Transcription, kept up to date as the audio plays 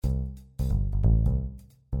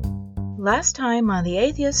Last time on The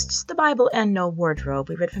Atheists, the Bible, and No Wardrobe,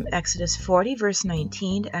 we read from Exodus 40, verse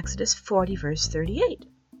 19 to Exodus 40, verse 38.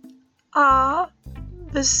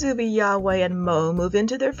 Vesuvi, Yahweh, and Mo move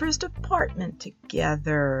into their first apartment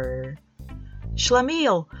together.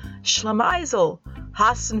 Shlemiel, Shlemizel,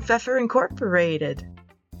 Haas and Pfeffer Incorporated.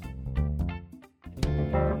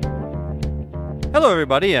 Hello,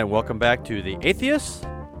 everybody, and welcome back to The Atheists,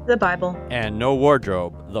 the Bible, and No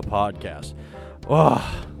Wardrobe, the podcast.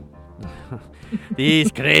 Oh,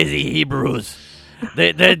 these crazy Hebrews.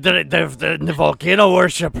 The volcano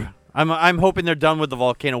worship. I'm hoping they're done with the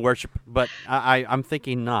volcano worship, but I'm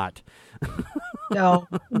thinking not. No.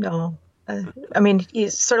 I mean,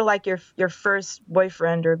 he's sort of like your first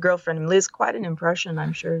boyfriend or girlfriend. I mean, leaves quite an impression,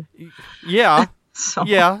 I'm sure. Yeah. So.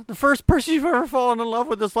 Yeah, the first person you've ever fallen in love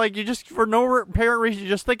with, it's like you just, for no apparent reason,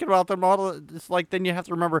 you're just thinking about them all. It's like then you have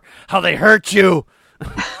to remember how they hurt you.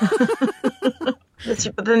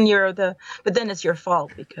 But then it's your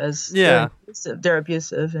fault because they're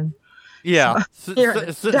abusive and so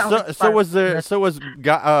was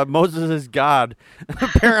God, Moses' God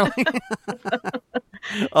apparently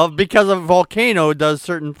because a volcano does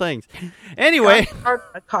certain things. Anyway,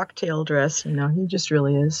 a cocktail dress, he just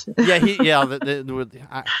really is. I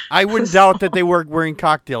wouldn't doubt that they were wearing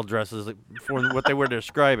cocktail dresses for what they were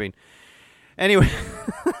describing. Anyway,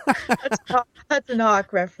 that's an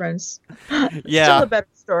Hawk reference. Yeah, still a better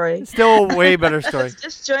story. Still a way better story.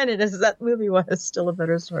 Just join it as that movie was. Still a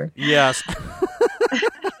better story. Yes.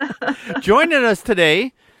 Joining us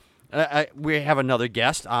today, we have another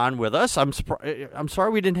guest on with us. I'm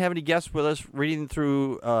sorry we didn't have any guests with us reading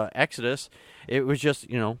through Exodus. It was just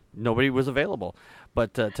nobody was available.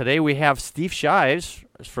 But today we have Steve Shives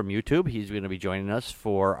from YouTube. He's going to be joining us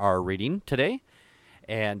for our reading today.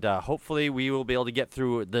 And hopefully we will be able to get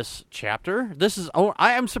through this chapter.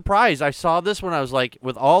 I am surprised. I saw this one. I was like,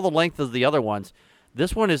 with all the length of the other ones,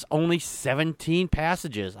 this one is only 17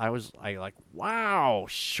 passages. I like, wow,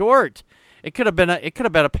 short. It could have been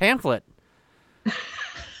a pamphlet.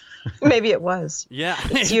 Maybe it was. Yeah,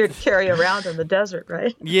 easier to carry around in the desert,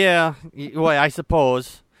 right? Yeah, well, I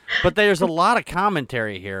suppose. But there's a lot of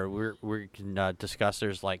commentary here. We can discuss.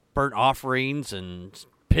 There's like burnt offerings and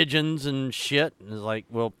pigeons and shit. And it's like,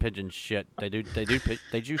 well, pigeons shit. They do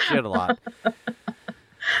shit a lot.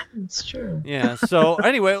 It's true. Yeah. So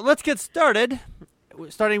anyway, let's get started.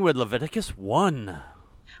 Starting with Leviticus 1.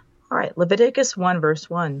 All right, Leviticus 1, verse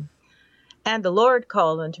 1. And the Lord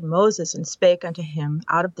called unto Moses and spake unto him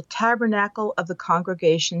out of the tabernacle of the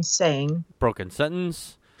congregation, saying... Broken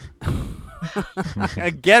sentence.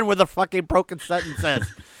 Again with the fucking broken sentences.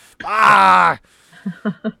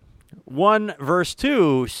 1 verse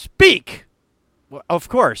 2, speak. Well, of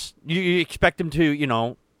course, you expect him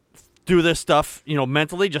to, do this stuff,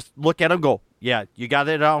 mentally. Just look at him, go, yeah, you got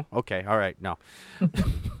it now? Okay, all right, no.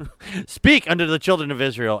 Speak unto the children of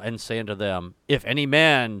Israel and say unto them, if any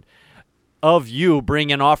man of you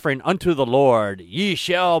bring an offering unto the Lord, ye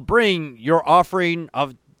shall bring your offering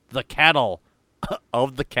of the cattle,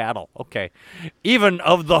 okay, even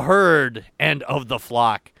of the herd and of the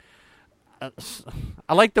flock.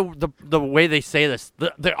 I like the way they say this.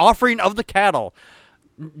 The offering of the cattle.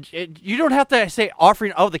 You don't have to say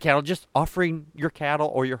offering of the cattle, just offering your cattle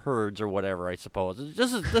or your herds or whatever, I suppose.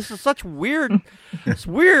 This is such weird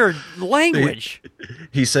language.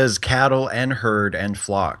 He says cattle and herd and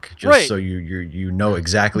flock, just right. So you know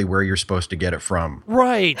exactly where you're supposed to get it from.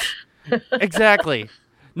 Right. Exactly.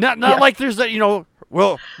 Not like there's that,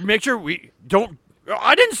 well, make sure we don't.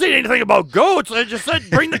 I didn't say anything about goats. I just said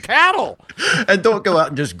bring the cattle. And don't go out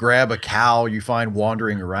and just grab a cow you find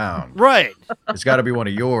wandering around. Right. It's got to be one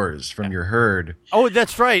of yours from your herd. Oh,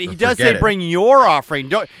 that's right. He does say bring your offering.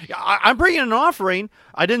 I'm bringing an offering.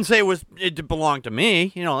 I didn't say it belonged to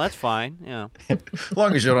me. That's fine. Yeah. As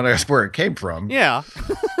long as you don't ask where it came from. Yeah.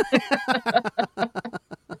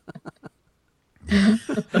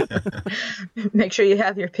 Make sure you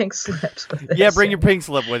have your pink slips with this. Yeah, bring your pink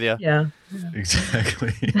slip with you. Yeah.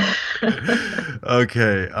 Exactly.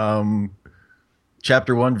 Okay.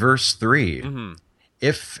 Chapter 1, verse 3. Mm-hmm.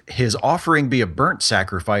 If his offering be a burnt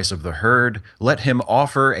sacrifice of the herd, let him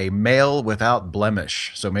offer a male without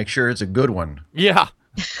blemish. So make sure it's a good one. Yeah.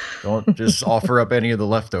 Don't just offer up any of the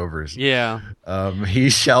leftovers. Yeah. He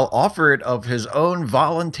shall offer it of his own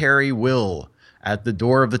voluntary will at the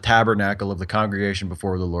door of the tabernacle of the congregation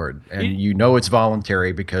before the Lord. And it's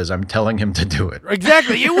voluntary because I'm telling him to do it.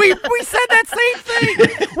 Exactly. We said that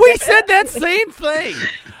same thing.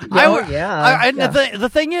 Yeah. The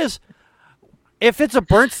thing is, if it's a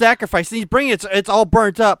burnt sacrifice and he's bringing it's all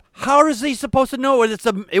burnt up, how is he supposed to know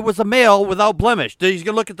it was a male without blemish? He's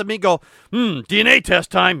gonna look at the meat and go, DNA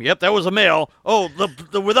test time. Yep, that was a male. Oh,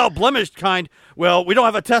 the without blemish kind. Well, we don't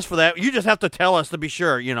have a test for that. You just have to tell us to be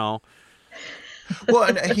sure. Well,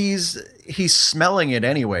 and he's smelling it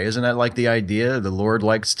anyway. Isn't that like the idea? The Lord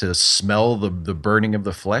likes to smell the burning of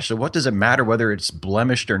the flesh. So what does it matter whether it's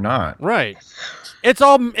blemished or not? Right.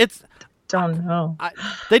 Don't know.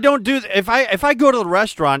 They don't do. If I go to the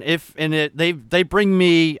restaurant, they bring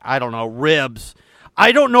me, I don't know, ribs.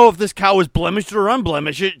 I don't know if this cow is blemished or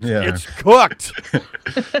unblemished. It's cooked.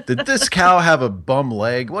 Did this cow have a bum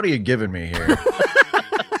leg? What are you giving me here?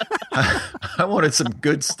 I wanted some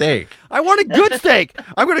good steak. I want a good steak.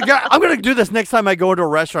 I'm gonna do this next time I go into a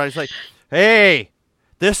restaurant. It's like, hey,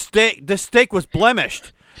 this steak was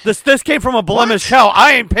blemished. This came from a blemished cow.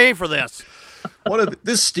 I ain't paying for this.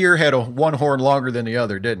 This steer had one horn longer than the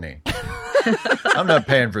other, didn't he? I'm not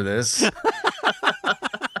paying for this.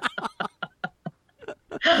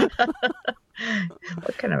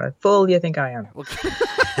 What kind of a fool do you think I am?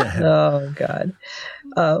 Oh, God.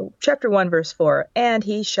 Chapter 1, verse 4. And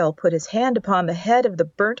he shall put his hand upon the head of the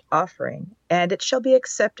burnt offering, and it shall be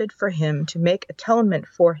accepted for him to make atonement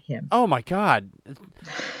for him. Oh, my God.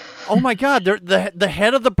 Oh, my God. The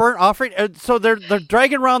head of the burnt offering. So they're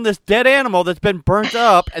dragging around this dead animal that's been burnt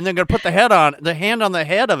up, and they're going to put the hand on the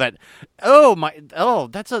head of it. Oh, my. Oh,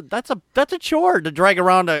 that's a chore to drag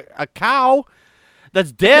around a cow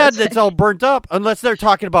that's dead, that's all burnt up, unless they're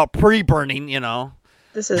talking about pre-burning,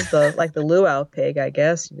 This is the luau pig, I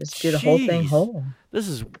guess. You just do the whole thing whole. This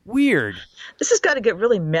is weird. This has got to get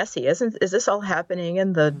really messy, is this all happening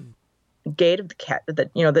in the gate of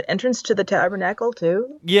the entrance to the tabernacle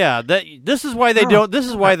too? Yeah, this is why they don't. This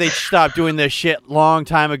is why they stopped doing this shit long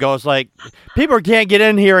time ago. It's like people can't get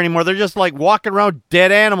in here anymore. They're just like walking around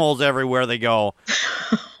dead animals everywhere they go.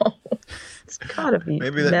 It's gotta be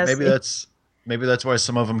messy. Maybe that's why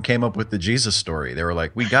some of them came up with the Jesus story. They were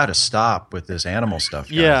like, "We got to stop with this animal stuff,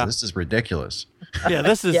 guys. Yeah, this is ridiculous." Yeah,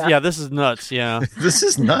 this is this is nuts. Yeah, this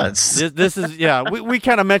is nuts. This is We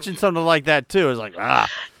kind of mentioned something like that too. It's like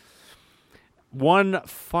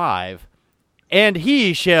 1:5, and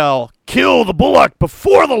he shall kill the bullock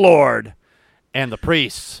before the Lord, and the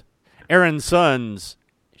priests, Aaron's sons,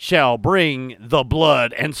 shall bring the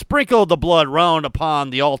blood and sprinkle the blood round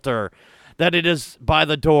upon the altar, that it is by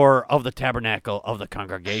the door of the tabernacle of the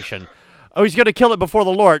congregation. Oh, he's going to kill it before the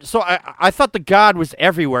Lord. So I thought the God was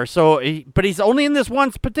everywhere. But he's only in this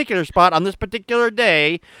one particular spot on this particular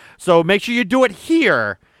day. So make sure you do it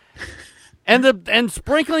here. And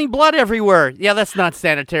sprinkling blood everywhere. Yeah, that's not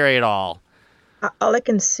sanitary at all. All I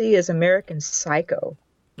can see is American Psycho.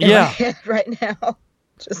 In my head right now,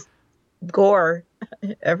 just gore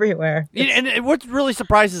everywhere. And what really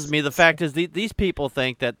surprises me, the fact is these people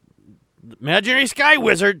think that the imaginary sky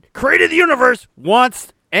wizard created the universe,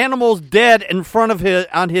 wants animals dead in front of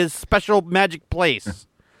his special magic place.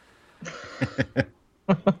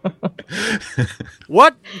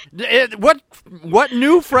 What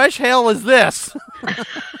new fresh hell is this?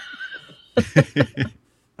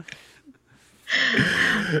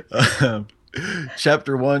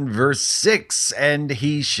 Chapter 1, verse 6, and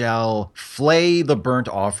he shall flay the burnt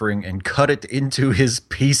offering and cut it into his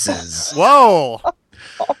pieces. Whoa.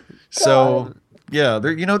 So, yeah,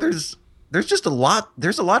 there's just a lot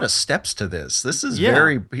of steps to this. This is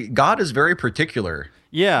God is very particular.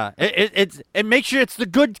 Yeah, it makes sure it's the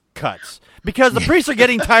good cuts, because the priests are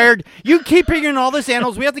getting tired. You keep bringing all these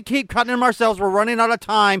animals. We have to keep cutting them ourselves. We're running out of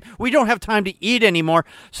time. We don't have time to eat anymore.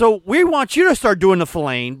 So we want you to start doing the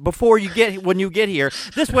filleting when you get here.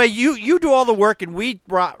 This way, you do all the work, and we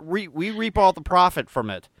reap all the profit from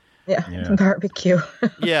it. Yeah. Barbecue.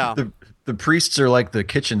 Yeah. The priests are like the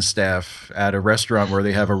kitchen staff at a restaurant where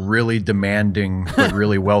they have a really demanding but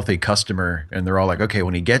really wealthy customer, and they're all like, okay,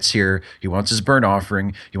 when he gets here, he wants his burnt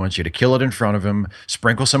offering. He wants you to kill it in front of him,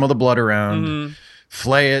 sprinkle some of the blood around,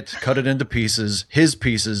 flay it, cut it into pieces, his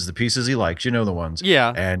pieces, the pieces he likes, the ones.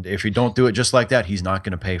 Yeah. And if you don't do it just like that, he's not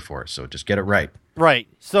going to pay for it. So just get it right. Right.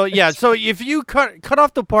 So, so if you cut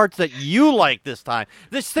off the parts that you like this time,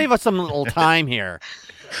 this save us some little time here.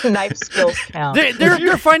 Knife skills count.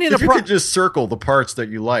 They're finding if you could just circle the parts that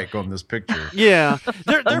you like on this picture. Yeah,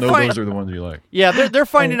 those are the ones you like. Yeah, they're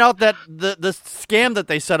finding out that the scam that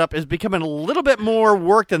they set up is becoming a little bit more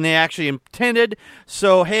work than they actually intended.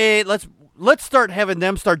 So hey, let's start having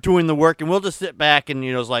them start doing the work, and we'll just sit back and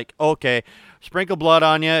it's like, okay, sprinkle blood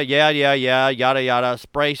on you, yeah, yada yada,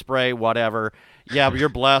 spray, whatever. Yeah, but you're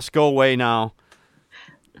blessed. Go away now.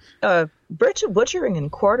 Butchering and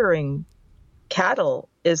quartering cattle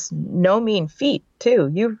is no mean feat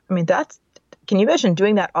too. That's can you imagine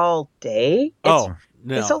doing that all day? No.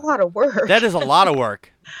 It's a lot of work. That is a lot of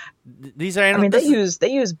work. These are. I mean, they use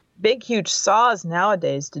big, huge saws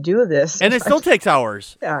nowadays to do this, and it still takes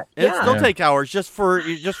hours. It still takes hours just for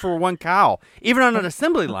one cow, even on an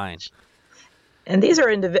assembly line. And these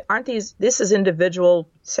aren't these? This is individual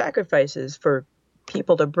sacrifices for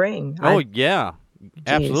people to bring. Yeah,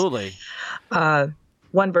 absolutely. 1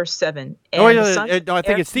 verse 7. And I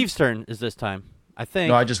think it's Steve's turn. Is this time? I think.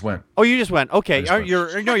 No, I just went. Oh, you just went. Okay,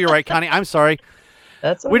 you're right, Connie. I'm sorry.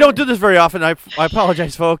 That's we don't do this very often. I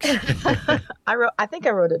apologize, folks. I think I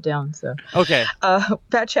wrote it down. So okay.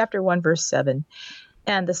 Chapter 1, verse 7.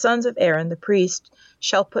 And the sons of Aaron, the priest,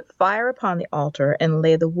 shall put fire upon the altar and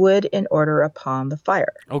lay the wood in order upon the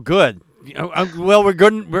fire. Oh, good. Well, we're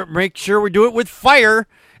going to make sure we do it with fire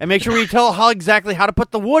and make sure we tell how to put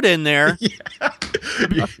the wood in there. Yeah.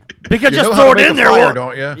 Because just throw it in there, fire,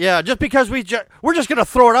 don't you? Yeah, just because we're just going to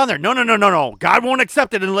throw it on there. No. God won't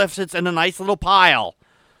accept it unless it's in a nice little pile.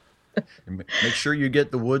 Make sure you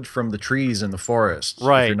get the wood from the trees in the forest.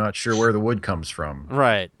 Right. If you're not sure where the wood comes from.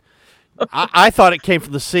 Right. I thought it came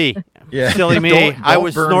from the sea. Yeah. Silly me. Don't I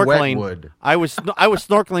was burn snorkeling. Wet wood. I was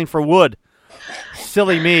snorkeling for wood.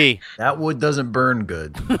 Silly me. That wood doesn't burn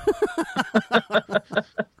good.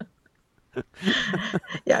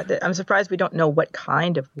 Yeah, I'm surprised we don't know what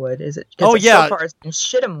kind of wood is it. So far it's been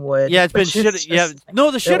shittim wood. Yeah, it's been shittim. Yeah,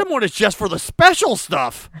 no, the shittim wood is just for the special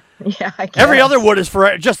stuff. Yeah, I guess. Every other wood is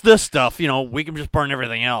for just this stuff. We can just burn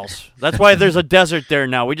everything else. That's why there's a desert there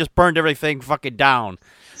now. We just burned everything fucking down.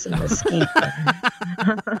 Some mesquite.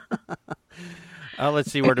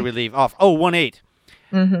 Let's see, where do we leave off? 1:8.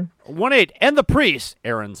 1:8. And the priests,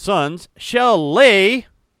 Aaron's sons, shall lay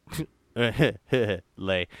the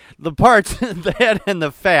parts, the head and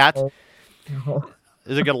the fat.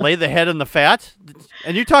 Is it going to lay the head and the fat?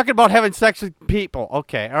 And you're talking about having sex with people,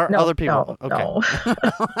 okay? Or other people, okay? No.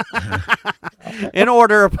 In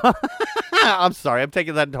order. I'm sorry, I'm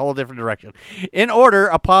taking that in a whole different direction. In order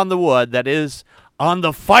upon the wood that is on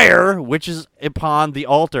the fire, which is upon the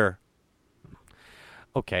altar.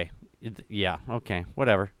 Okay. Yeah, okay,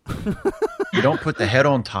 whatever. You don't put the head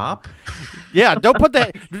on top? Yeah,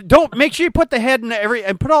 don't make sure you put the head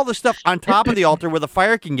and put all the stuff on top of the altar where the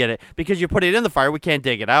fire can get it, because you put it in the fire, we can't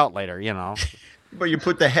dig it out later, But you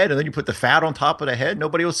put the head and then you put the fat on top of the head,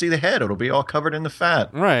 nobody will see the head. It'll be all covered in the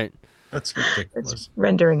fat. Right. That's ridiculous. It's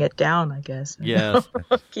rendering it down, I guess. Yes.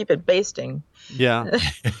 Keep it basting. Yeah.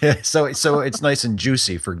 So it's nice and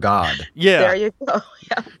juicy for God. Yeah. There you go.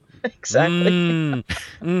 Yeah. Exactly.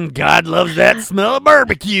 God loves that smell of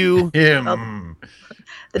barbecue. The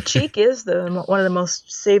cheek is one of the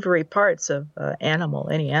most savory parts of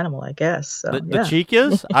any animal, I guess. So, the cheek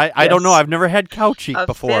is? I don't know. I've never had cow cheek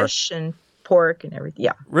before. Fish and pork and everything.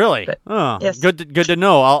 Yeah. Really? Yes. Good to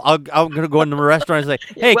know. I'm going to go into a restaurant and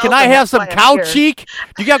say, "Hey, can I welcome. have some cow cheek?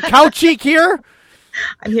 Do you got cow cheek here?"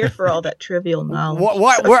 I'm here for all that trivial knowledge.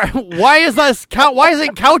 Why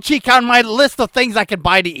isn't cow cheek on my list of things I can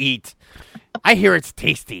buy to eat? I hear it's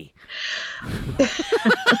tasty.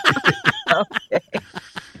 Okay.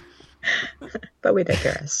 But we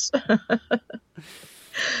digress.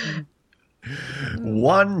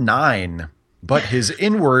 1:9. But his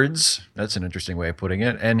inwards, that's an interesting way of putting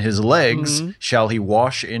it, and his legs shall he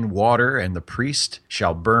wash in water, and the priest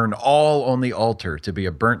shall burn all on the altar to be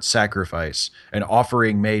a burnt sacrifice, an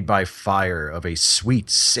offering made by fire of a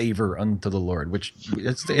sweet savor unto the Lord. Which,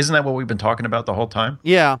 isn't that what we've been talking about the whole time?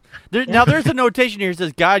 Yeah. Now, there's a notation here that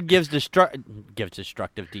says God gives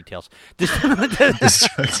destructive details.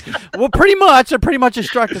 Well, pretty much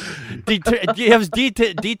instructive. Gives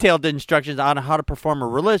detailed instructions on how to perform a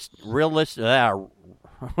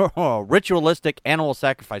ritualistic animal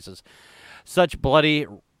sacrifices. Such bloody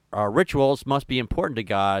rituals must be important to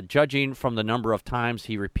God, judging from the number of times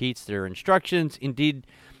he repeats their instructions. Indeed,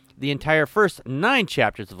 the entire first 9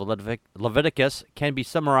 chapters of Leviticus can be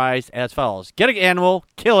summarized as follows. Get an animal,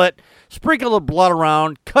 kill it, sprinkle the blood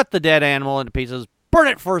around, cut the dead animal into pieces, burn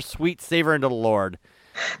it for a sweet savor unto the Lord.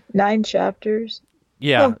 9 chapters?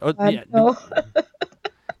 Yeah. No.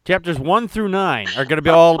 Chapters 1 through 9 are going to be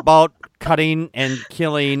all about cutting and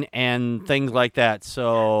killing and things like that.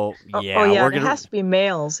 So, yeah. It has to be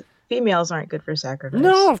males. Females aren't good for sacrifice.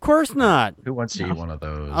 No, of course not. Who wants to eat one of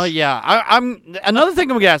those? Oh, yeah. I'm another thing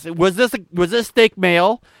I'm going to ask, was this steak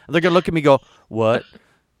male? They're going to look at me and go, what?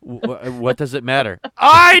 What does it matter?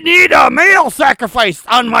 I need a male sacrifice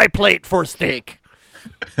on my plate for steak.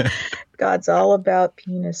 God's all about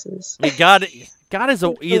penises. God is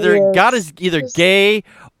either gay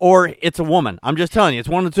or it's a woman. I'm just telling you, it's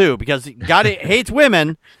one of the two, because God hates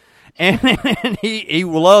women and he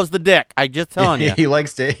loves the dick. I just telling you.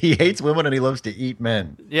 He hates women and he loves to eat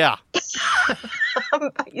men. Yeah.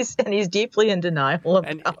 He's deeply in denial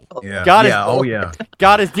about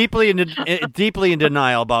God is deeply in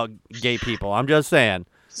denial about gay people. I'm just saying.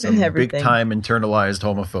 Some big time internalized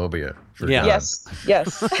homophobia. For God. Yes.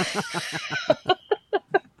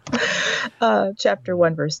 Chapter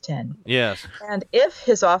 1, verse 10. Yes. And if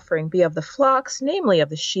his offering be of the flocks, namely of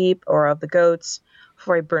the sheep or of the goats,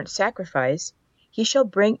 for a burnt sacrifice, he shall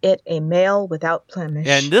bring it a male without blemish.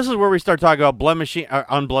 And this is where we start talking about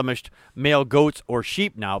unblemished male goats or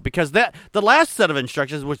sheep now, because the last set of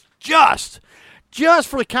instructions was just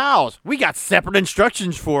for the cows. We got separate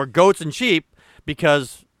instructions for goats and sheep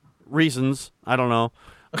because reasons, I don't know.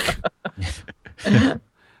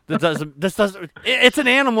 It's an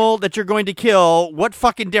animal that you're going to kill. What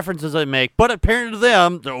fucking difference does it make? But apparently to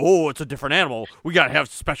them, it's a different animal. We got to have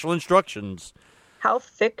special instructions. How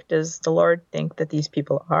thick does the Lord think that these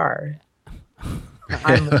people are?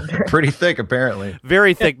 Pretty thick, apparently.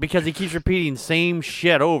 Very thick, because he keeps repeating same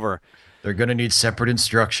shit over. They're going to need separate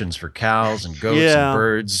instructions for cows and goats and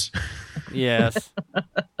birds. Yes.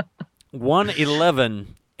 1:11.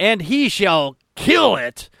 And he shall kill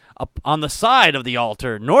it on the side of the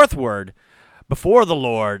altar northward before the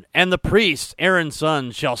Lord, and the priest Aaron's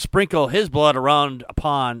son shall sprinkle his blood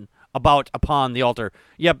upon the altar.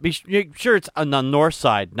 Yeah, be sure it's on the north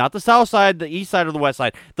side, not the south side, the east side, or the west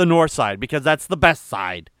side. The north side, because that's the best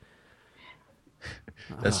side.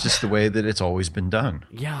 That's just the way that it's always been done.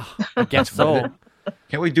 Yeah, I guess so.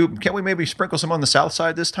 Can't we maybe sprinkle some on the south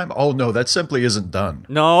side this time? Oh no, that simply isn't done.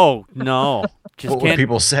 No. Just what would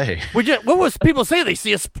people say? What would people say? They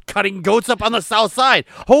see us cutting goats up on the south side.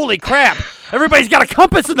 Holy crap! Everybody's got a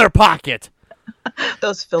compass in their pocket.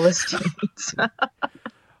 Those Philistines.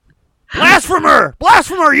 Blasphemer!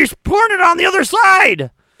 You're pouring it on the other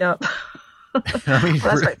side. Yep.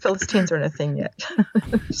 That's right. Philistines aren't a thing yet.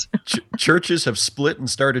 Churches have split and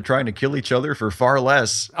started trying to kill each other for far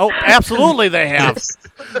less. Oh, absolutely they have.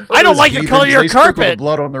 I don't like the color of your carpet.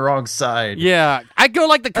 Blood on the wrong side. Yeah, I go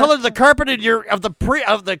like the color of the carpet of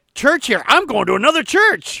the church here. I'm going to another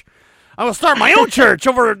church. I'm gonna start my own church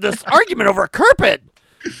over this argument over a carpet,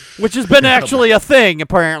 which has been actually a thing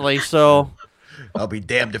apparently. So. I'll be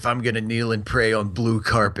damned if I'm going to kneel and pray on blue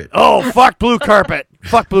carpet. Oh, fuck blue carpet.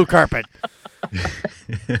 Fuck blue carpet.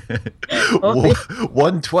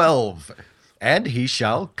 1:12. And he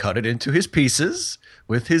shall cut it into his pieces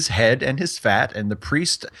with his head and his fat, and the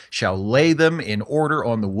priest shall lay them in order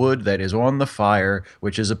on the wood that is on the fire,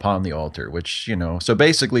 which is upon the altar. Which, so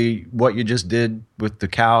basically what you just did with the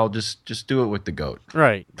cow, just do it with the goat.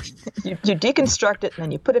 Right. You deconstruct it and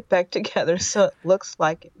then you put it back together so it looks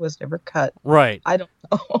like it was never cut. Right. I don't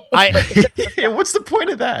know. What's the point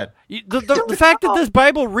of that? The fact that this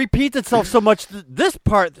Bible repeats itself so much, this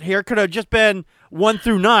part here could have just been 1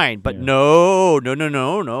 through 9, but no.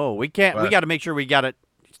 We can't. We got to make sure we got it.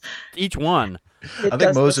 Each one. I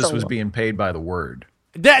think Moses was being paid by the word.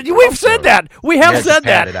 We've said that. We have said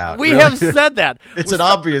that. We have said that. It's an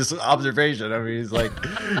obvious observation. I mean, he's like,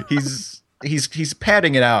 he's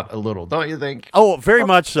padding it out a little, don't you think? Oh, very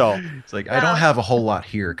much so. It's like, I don't have a whole lot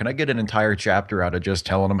here. Can I get an entire chapter out of just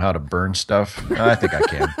telling them how to burn stuff? I think I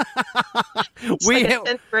can. We have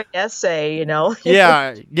an essay,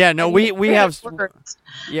 Yeah. No, we have.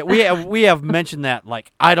 Yeah, we have mentioned that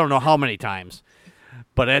like I don't know how many times.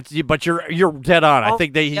 But you're dead on. I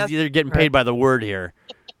think he's either getting paid by the word here.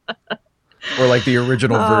 Or like the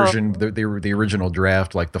original version, the original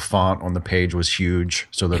draft, like the font on the page was huge,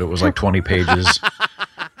 so that it was like 20 pages.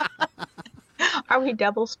 Are we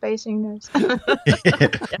double spacing this?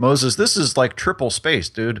 Moses, this is like triple space,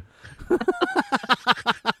 dude.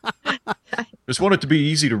 Just want it to be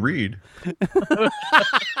easy to read.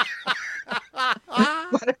 Why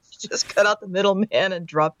don't you just cut out the middleman and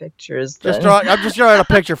draw pictures? I'm just drawing a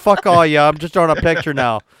picture. Fuck all you. I'm just drawing a picture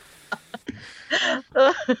now.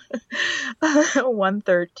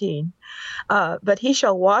 1:13. But he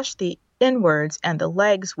shall wash the inwards and the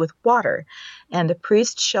legs with water, and the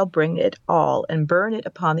priest shall bring it all and burn it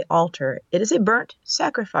upon the altar. It is a burnt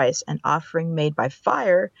sacrifice, an offering made by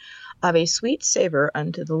fire, of a sweet savor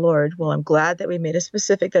unto the Lord. Well, I'm glad that we made it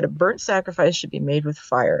specific that a burnt sacrifice should be made with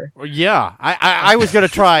fire. Well, yeah, I was gonna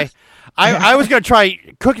try. I was gonna try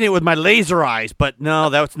cooking it with my laser eyes, but no,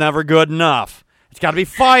 that's never good enough. It's got to be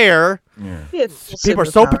fire. Yeah. People are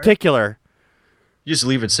so particular. You just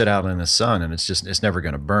leave it sit out in the sun, and it's never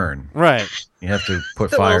going to burn. Right. You have to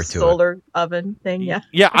put fire to it. Solar oven thing, yeah.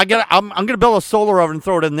 Yeah, I'm gonna build a solar oven and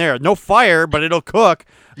throw it in there. No fire, but it'll cook.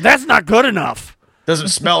 That's not good enough. Doesn't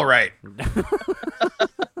smell right.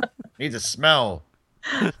 Needs a smell.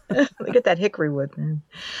 Look at that hickory wood, man.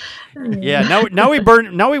 Yeah, now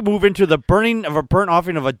we move into the burning of a burnt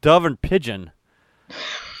offering of a dove and pigeon.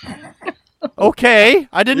 Okay,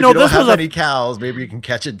 I didn't know If you this don't was have any cows, maybe you can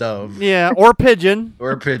catch a dove. Yeah, or pigeon.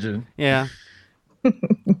 Or a pigeon. Yeah.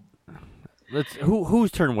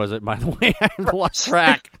 Whose turn was it, by the way? I lost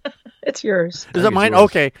track. It's yours. Is it mine?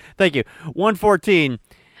 Okay, thank you. 114.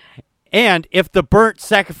 And if the burnt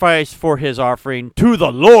sacrifice for his offering to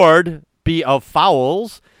the Lord be of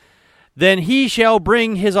fowls, then he shall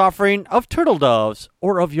bring his offering of turtle doves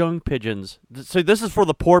or of young pigeons. So this is for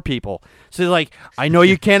the poor people. So like, I know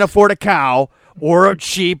you can't afford a cow or a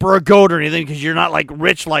sheep or a goat or anything because you're not like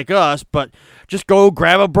rich like us, but just go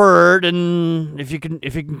grab a bird, and if you can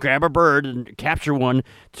grab a bird and capture one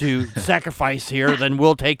to sacrifice here, then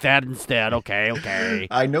we'll take that instead. Okay.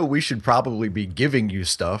 I know we should probably be giving you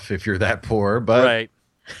stuff if you're that poor, but Right.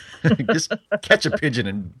 just catch a pigeon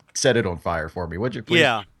and set it on fire for me, would you please?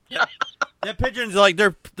 Yeah. That pigeon's like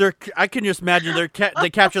they're. I can just imagine they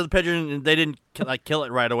capture the pigeon and they didn't like kill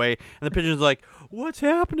it right away, and the pigeon's like, "What's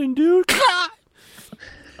happening, dude?"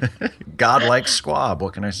 God likes squab.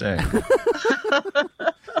 What can I say?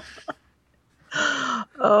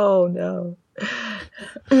 Oh, no.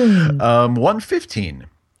 115.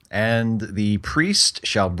 And the priest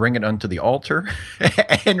shall bring it unto the altar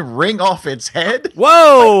and wring off its head.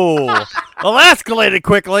 Whoa! Well, that escalated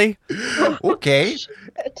quickly. Okay.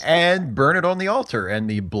 And burn it on the altar, and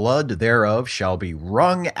the blood thereof shall be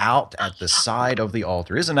wrung out at the side of the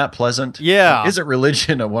altar. Isn't that pleasant? Yeah. Isn't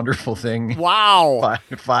religion a wonderful thing? Wow.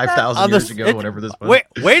 5,000 years ago, whenever this was.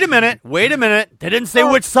 Wait a minute. They didn't say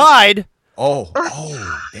which side. Oh,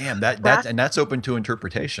 damn! That's open to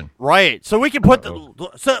interpretation. Right. So we can put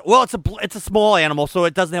it's a small animal, so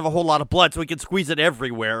it doesn't have a whole lot of blood, so we can squeeze it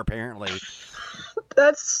everywhere. Apparently,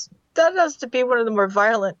 That has to be one of the more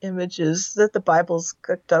violent images that the Bible's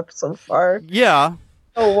cooked up so far. yeah.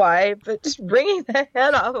 Oh, why? But just wringing the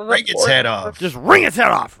head off of Wring its head off. Just wring its head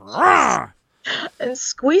off. Rawr! And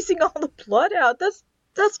squeezing all the blood out. That's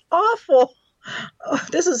awful. Oh,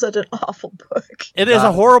 this is such an awful book. It is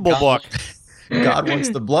a horrible book. God wants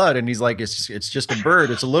the blood, and he's like, it's just a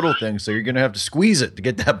bird. It's a little thing, so you're going to have to squeeze it to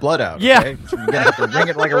get that blood out. Yeah. Okay? So you're going to have to wring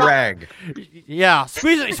it like a rag. Yeah.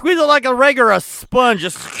 Squeeze it like a rag or a sponge.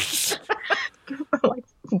 Just Like,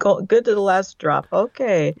 good to the last drop.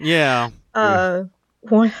 Okay. yeah.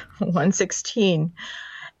 116.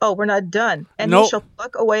 Oh, we're not done. And Nope. he shall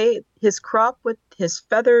pluck away his crop with his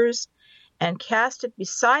feathers and cast it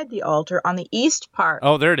beside the altar on the east part,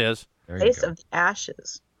 Oh, there it is. There you place go. of the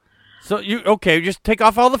ashes. So just take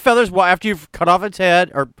off all the feathers after you've cut off its head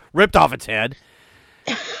or ripped off its head,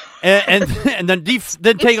 and then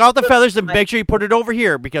take out the feathers and make sure you put it over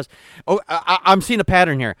here because I'm seeing a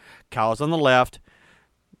pattern here. Cows on the left,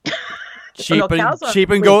 sheep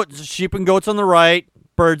and goats on the right,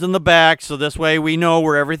 birds in the back. So this way we know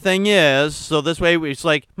where everything is. So this way it's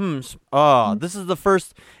like this is the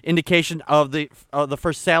first indication of the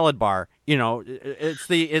first salad bar. You know, it's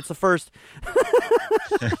the first.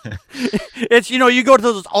 It's you go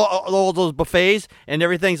to all those buffets and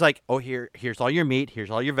everything's like, oh, here's all your meat, here's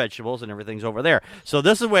all your vegetables, and everything's over there. So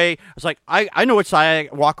this is the way it's like I know which side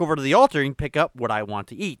I walk over to the altar and pick up what I want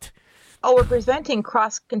to eat. Oh, we're preventing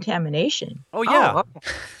cross-contamination. Oh yeah,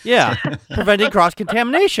 okay. yeah, preventing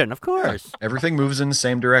cross-contamination, of course. Everything moves in the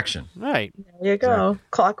same direction. Right. There you go.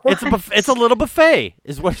 Clockwise. It's a little buffet,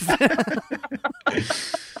 is what.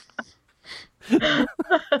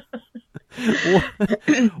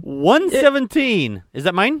 117. Is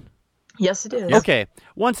that mine? Yes, it is. Okay.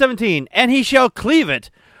 117. And he shall cleave it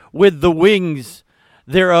with the wings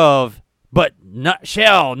thereof, but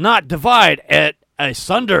shall not divide it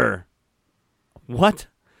asunder. What?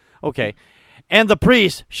 Okay. And the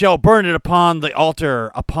priest shall burn it upon the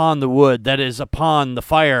altar, upon the wood that is upon the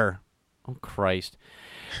fire. Oh, Christ.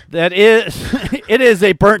 That is, it is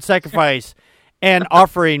a burnt sacrifice and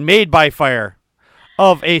offering made by fire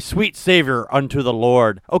of a sweet savor unto the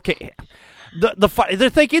Lord. Okay. They're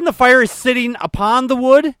thinking the fire is sitting upon the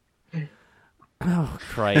wood. Oh,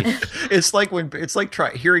 Christ. It's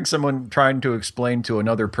like hearing someone trying to explain to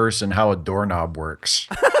another person how a doorknob works.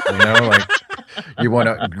 Like you want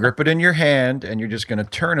to grip it in your hand and you're just going to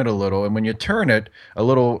turn it a little. And when you turn it, a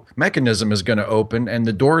little mechanism is going to open and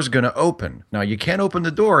the door is going to open. Now, you can't open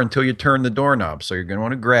the door until you turn the doorknob. So you're going to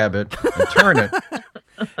want to grab it and turn it.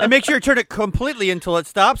 And make sure you turn it completely until it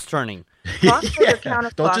stops turning. Don't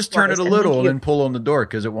just turn it a little and then pull on the door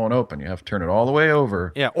because it won't open. You have to turn it all the way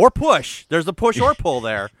over. Yeah, or push. There's a push or pull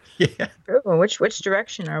there. Yeah. Which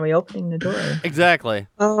direction are we opening the door? Exactly.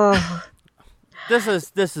 Oh, This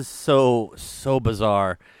is so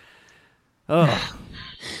bizarre. Oh,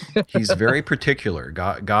 He's very particular.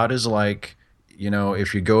 God is like,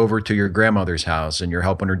 if you go over to your grandmother's house and you're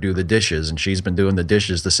helping her do the dishes, and she's been doing the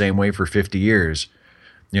dishes the same way for 50 years,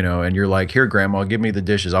 and you're like, here, Grandma, give me the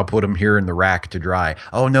dishes. I'll put them here in the rack to dry.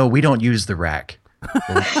 Oh, no, we don't use the rack.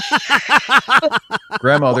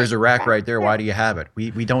 Grandma, there's a rack right there. Why do you have it?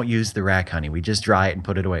 We don't use the rack, honey. We just dry it and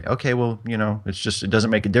put it away. Okay, well, it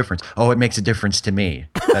doesn't make a difference. Oh, it makes a difference to me.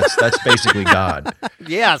 That's basically God.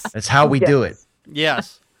 yes. That's how we do it.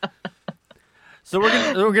 Yes. So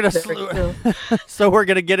we're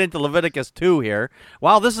gonna get into Leviticus 2 here.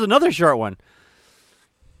 Wow, this is another short one.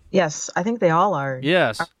 Yes, I think they all are.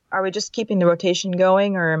 Yes. Are we just keeping the rotation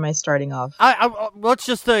going, or am I starting off? Let's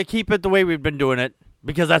just keep it the way we've been doing it,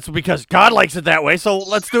 because God likes it that way. So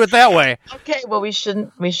let's do it that way. Okay. Well, we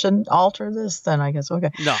shouldn't alter this then, I guess.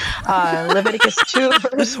 Okay. No. Leviticus 2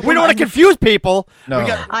 verse 1. We don't want to confuse people. No.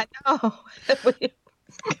 I know.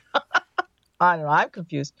 I don't know. I'm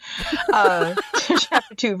confused.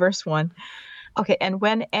 Chapter 2, verse 1. Okay. And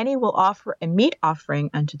when any will offer a meat offering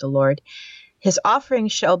unto the Lord, his offering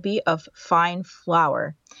shall be of fine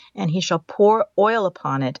flour, and he shall pour oil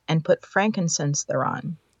upon it and put frankincense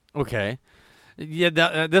thereon. Okay.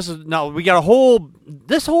 Yeah, we got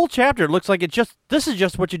this whole chapter looks like this is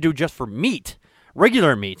just what you do just for meat,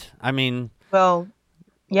 regular meat. I mean. Well,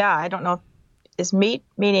 yeah, I don't know. Is meat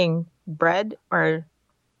meaning bread or?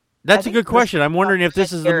 That's a good question. I'm wondering if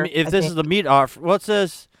this is the meat offer. Well, it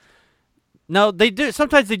says. No, they do.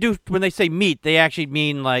 Sometimes they do when they say meat. They actually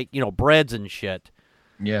mean like breads and shit.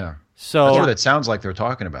 Yeah. So that's what it sounds like they're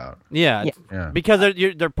talking about. Yeah. Because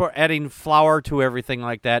they're adding flour to everything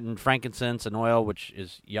like that, and frankincense and oil, which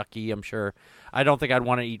is yucky. I'm sure. I don't think I'd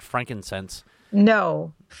want to eat frankincense.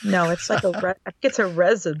 No, it's like I think it's a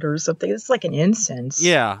resin or something. It's like an incense.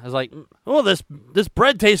 Yeah, it's like, oh, this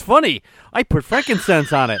bread tastes funny. I put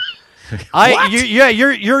frankincense on it. I'm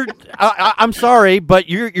sorry, but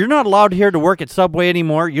you're not allowed here to work at Subway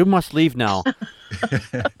anymore. You must leave now.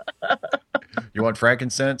 You want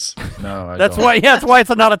frankincense? No, that's why. Yeah, that's why it's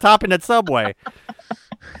not a topping at Subway.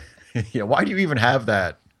 Yeah, why do you even have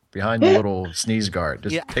that behind the little sneeze guard?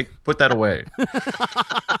 Just put that away.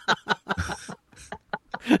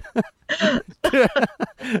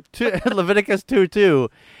 Leviticus 2:2,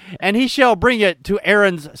 and he shall bring it to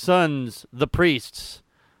Aaron's sons, the priests.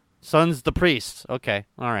 Sons the priests. Okay,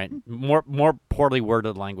 all right. More poorly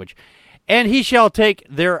worded language. And he shall take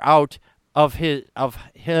there out his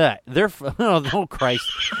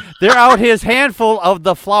handful of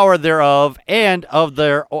the flour thereof, and of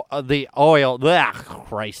the oil.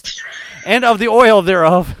 Christ, and of the oil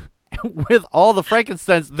thereof, with all the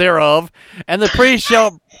frankincense thereof, and the priest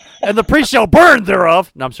shall burn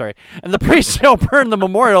thereof. No, I'm sorry. And the priest shall burn the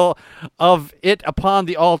memorial of it upon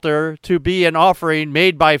the altar to be an offering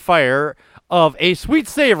made by fire of a sweet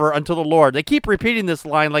savor unto the Lord. They keep repeating this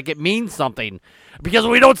line like it means something. Because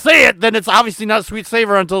if we don't say it, then it's obviously not sweet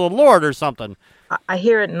savor unto the Lord or something. I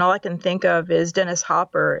hear it, and all I can think of is Dennis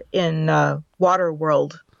Hopper in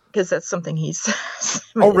Waterworld, because that's something he says.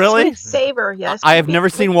 Oh, really? Sweet savor, yes. I have never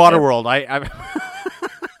seen Waterworld.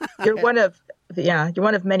 You're one of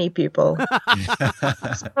many people.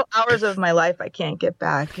 Several hours of my life I can't get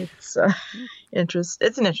back. It's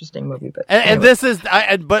It's an interesting movie, but anyway. And this is.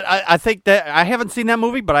 I think that I haven't seen that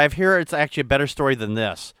movie, but I hear it's actually a better story than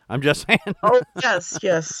this. I'm just saying. Oh yes,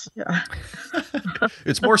 yeah.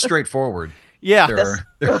 It's more straightforward. Yeah,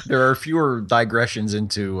 there are fewer digressions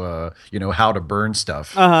into how to burn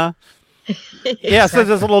stuff. Yeah, so it's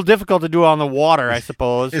a little difficult to do on the water, I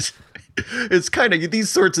suppose. It's kind of, these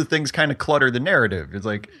sorts of things kind of clutter the narrative. It's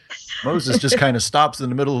like Moses just kind of stops in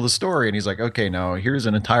the middle of the story and he's like, okay, now here's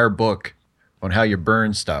an entire book on how you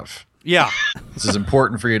burn stuff. Yeah. This is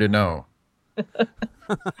important for you to know.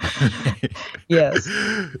 Yes.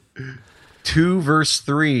 2 verse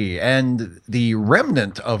 3, and the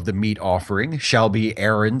remnant of the meat offering shall be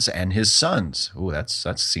Aaron's and his sons. Ooh, that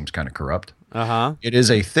seems kind of corrupt. It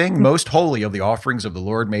is a thing most holy of the offerings of the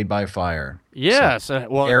Lord made by fire. Yes.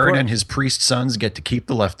 So Aaron and his priest sons get to keep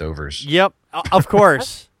the leftovers. Yep. Of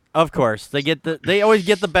course. Of course. They always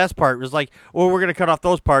get the best part. It was like, well, we're going to cut off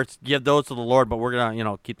those parts, give those to the Lord, but we're going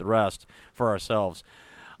to, keep the rest for ourselves.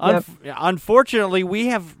 Yep. Unfortunately, we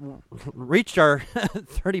have reached our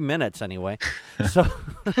 30 minutes anyway. So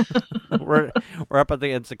we're up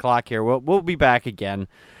against the clock here. We'll be back again.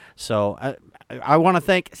 So I want to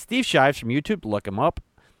thank Steve Shives from YouTube. Look him up.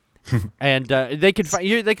 And they can find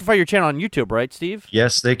your channel on YouTube, right, Steve?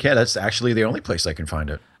 Yes, they can. That's actually the only place I can find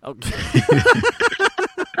it. Oh.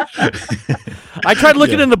 I tried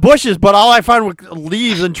looking in the bushes, but all I found were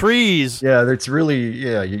leaves and trees. Yeah, it's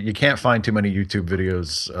really you can't find too many YouTube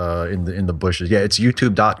videos in the bushes. Yeah, it's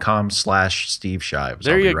youtube.com/Steve Shives.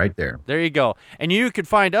 I'll be right there. There you go. And you can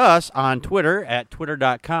find us on Twitter at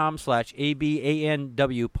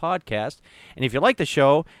twitter.com/ABANW podcast. And if you like the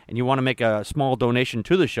show and you want to make a small donation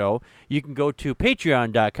to the show, you can go to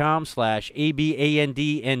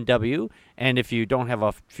patreon.com/ABANDNW. And if you don't have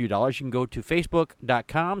a few dollars, you can go to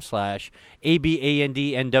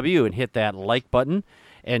facebook.com/ABANDNW and hit that like button.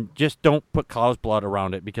 And just don't put cow's blood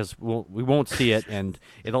around it because we won't see it, and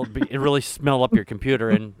it really smell up your computer.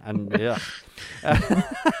 And yeah.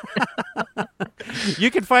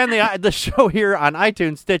 You can find the show here on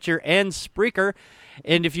iTunes, Stitcher, and Spreaker.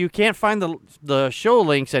 And if you can't find the show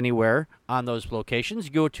links anywhere on those locations,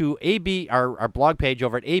 go to our blog page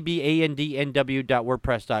over at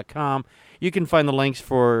abandnw.wordpress.com. You can find the links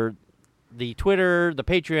for the Twitter, the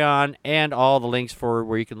Patreon, and all the links for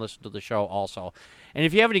where you can listen to the show also. And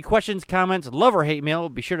if you have any questions, comments, love or hate mail,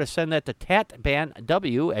 be sure to send that to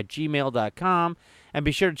tatbandw@gmail.com. And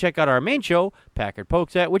be sure to check out our main show, Packard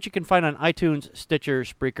Pokes At, which you can find on iTunes, Stitcher,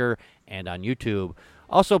 Spreaker, and on YouTube.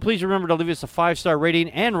 Also, please remember to leave us a 5-star rating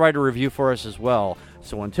and write a review for us as well.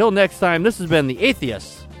 So until next time, this has been The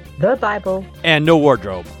Atheists, The Bible, and No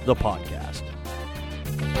Wardrobe, the podcast.